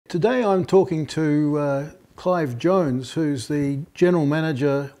Today I'm talking to Clive Jones, who's the General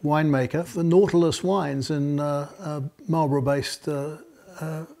Manager winemaker for Nautilus Wines in a Marlborough-based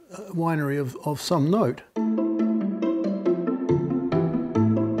winery of some note.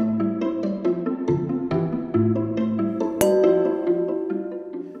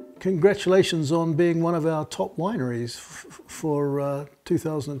 Congratulations on being one of our top wineries for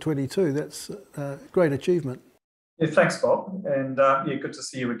 2022. That's a great achievement. Yeah, thanks, Bob, and yeah, good to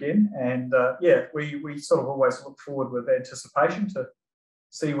see you again. And yeah, we sort of always look forward with anticipation to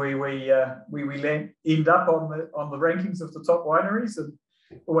see where we end up on the rankings of the top wineries, and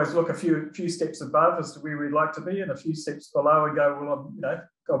always look a few steps above as to where we'd like to be, and a few steps below and go, well,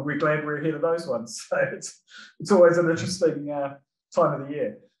 God, we're glad we're ahead of those ones. So it's always an interesting time of the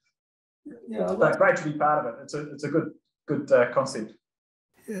year. Yeah, but great to be part of it. It's a good concept.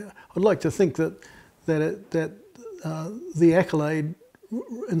 Yeah, I'd like to think that the accolade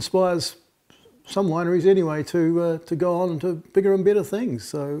inspires some wineries anyway to go on to bigger and better things.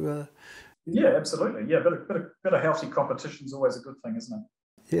 So yeah, absolutely. Yeah, bit of healthy competition is always a good thing, isn't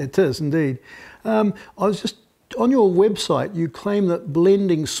it? Yeah, it is indeed. I was just on your website. You claim that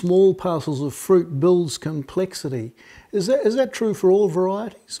blending small parcels of fruit builds complexity. Is that true for all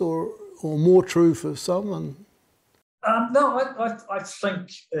varieties, or more true for some? No, I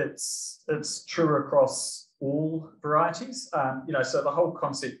think it's true across all varieties. So the whole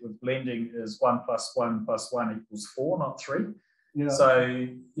concept with blending is 1 + 1 + 1 = 4, not 3. Yeah. So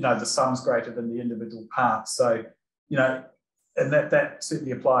the sum's greater than the individual parts. So and that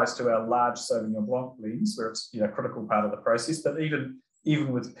certainly applies to our large Sauvignon Blanc blends, where it's a critical part of the process. But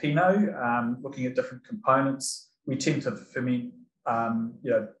even with Pinot, looking at different components, we tend to ferment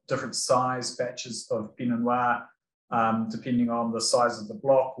different size batches of Pinot Noir, depending on the size of the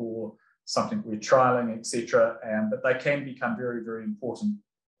block or something we're trialing, etc. But they can become very, very important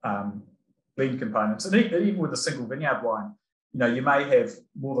blend components. And even with a single vineyard wine, you may have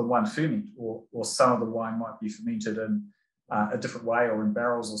more than one ferment, or some of the wine might be fermented in a different way, or in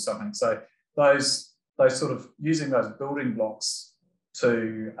barrels or something. So those sort of using those building blocks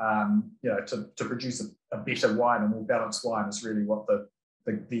to produce a better wine, a more balanced wine, is really what the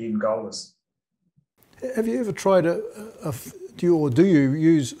end goal is. Have you ever tried do you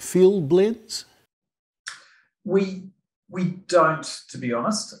use field blends? We don't, to be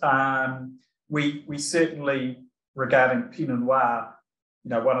honest. We certainly, regarding Pinot Noir,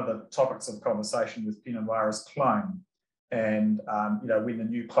 one of the topics of conversation with Pinot Noir is clone. And when the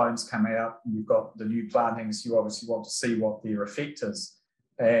new clones come out and you've got the new plantings, you obviously want to see what their effect is.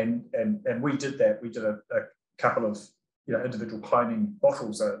 And we did that. We did a couple of individual cloning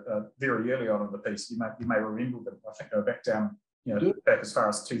bottles very early on in the piece. You may remember them. I think they were back down, back as far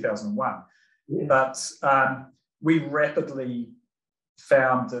as 2001. Yeah. But we rapidly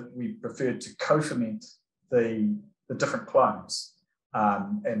found that we preferred to co-ferment the different clones,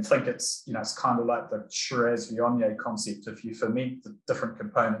 and think it's kind of like the Shiraz Viognier concept. If you ferment the different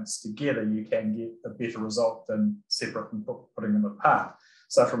components together, you can get a better result than separate and putting them apart.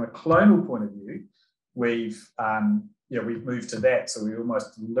 So from a clonal point of view, we've moved to that. So we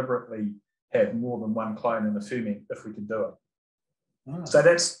almost deliberately have more than one clone in the ferment if we can do it. Oh. So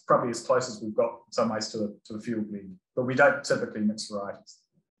that's probably as close as we've got in some ways to a field blend, but we don't typically mix varieties.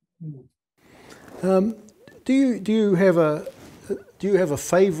 Do you have a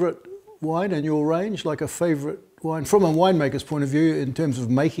favourite wine in your range, like a favourite wine from a winemaker's point of view in terms of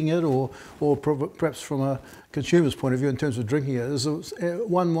making it, or perhaps from a consumer's point of view in terms of drinking it? Is there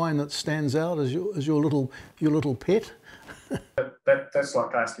one wine that stands out as your little pet? That's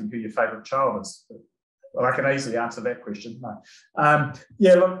like asking who your favourite child is. Well, I can easily answer that question. No.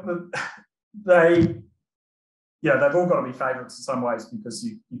 Look, they've all got to be favourites in some ways, because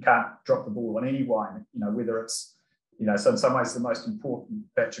you can't drop the ball on any wine. Whether it's so in some ways the most important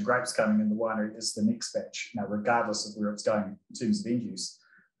batch of grapes coming in the winery is the next batch, regardless of where it's going in terms of end use.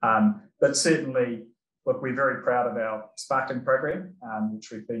 But certainly, look, we're very proud of our sparkling program,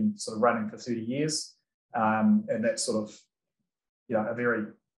 which we've been sort of running for 30 years, and that's sort of a very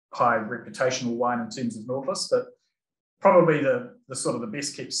high reputational wine in terms of Nautilus. But probably the sort of the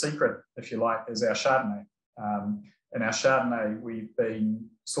best kept secret, if you like, is our Chardonnay. And our Chardonnay, we've been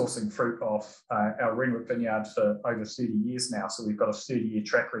sourcing fruit off our Renwick vineyard for over 30 years now. So we've got a 30-year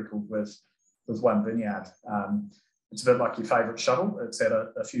track record with one vineyard. It's a bit like your favourite shuttle. It's at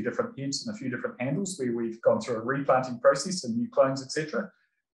a few different heads and a few different handles where we've gone through a replanting process and new clones, etc.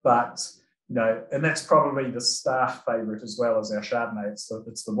 But and that's probably the staff favourite as well as our Chardonnay.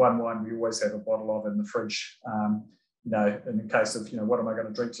 It's the one wine we always have a bottle of in the fridge. In the case of what am I going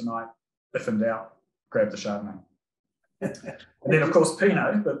to drink tonight? If in doubt, grab the Chardonnay. And then, of course,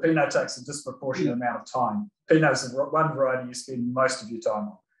 Pinot, but Pinot takes a disproportionate amount of time. Pinot's one variety you spend most of your time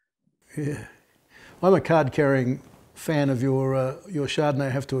on. Yeah. I'm a card-carrying fan of your Chardonnay, I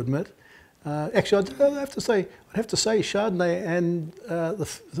have to admit. Actually, I'd have to say Chardonnay and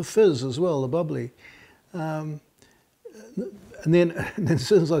the fizz as well, the bubbly. And then as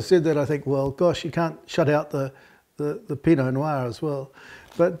soon as I said that, I think, well, gosh, you can't shut out the Pinot Noir as well.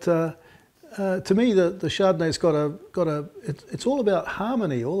 But to me, the Chardonnay's it's all about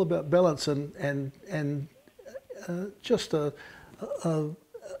harmony, all about balance, and just a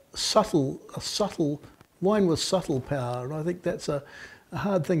subtle wine with subtle power. And I think that's a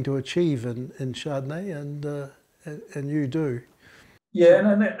hard thing to achieve in Chardonnay, and you do. Yeah,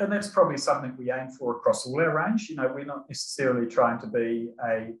 and that's probably something we aim for across all our range. You know, we're not necessarily trying to be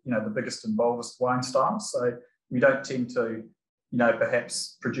the biggest and boldest wine style. So we don't tend to,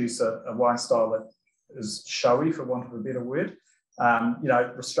 perhaps produce a wine style that is showy, for want of a better word.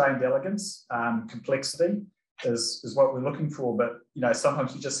 Restrained elegance, complexity is what we're looking for. But,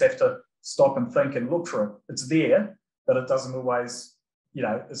 sometimes you just have to stop and think and look for it. It's there, but it doesn't always,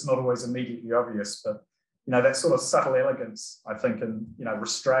 it's not always immediately obvious. But, that sort of subtle elegance, I think, and,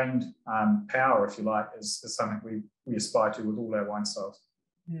 restrained power, if you like, is something we aspire to with all our wine styles.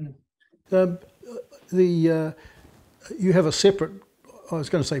 You have a separate, I was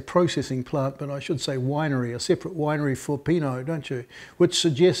going to say processing plant, but I should say winery, a separate winery for Pinot, don't you? Which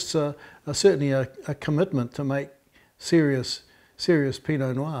suggests certainly a commitment to make serious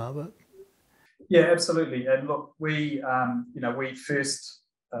Pinot Noir. But yeah, absolutely. And look, we first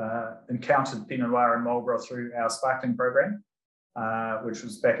encountered Pinot Noir in Marlborough through our sparkling program, which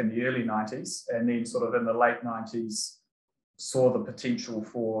was back in the early 90s, and then sort of in the late 90s saw the potential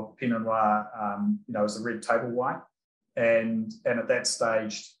for Pinot Noir, as a red table wine. And at that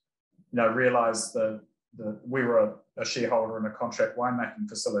stage, realised that we were a shareholder in a contract winemaking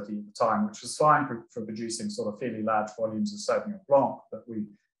facility at the time, which was fine for producing sort of fairly large volumes of Sauvignon Blanc. But we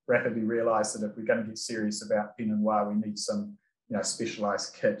rapidly realised that if we're going to get serious about Pinot Noir, we need some,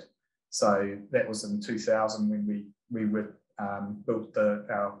 specialised kit. So that was in 2000 when we built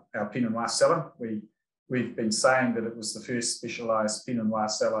our Pinot Noir cellar. We've been saying that it was the first specialised Pinot Noir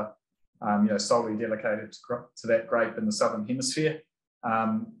cellar, solely dedicated to that grape in the Southern Hemisphere.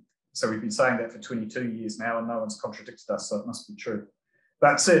 So we've been saying that for 22 years now, and no one's contradicted us, so it must be true.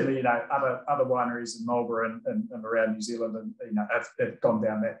 But certainly, other wineries in Marlborough and around New Zealand, and have gone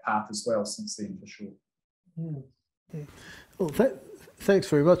down that path as well since then, for sure. Yeah. Well, thanks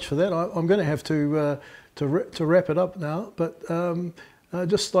very much for that. I'm going to have to wrap it up now, but I'd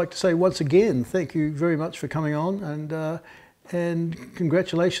just like to say once again, thank you very much for coming on, and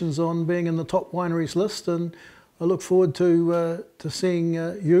congratulations on being in the top wineries list. And I look forward to seeing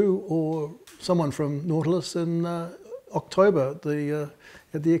you or someone from Nautilus in October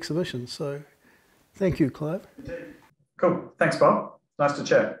at the exhibition. So, thank you, Clive. Cool. Thanks, Bob. Nice to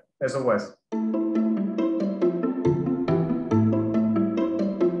chat, as always.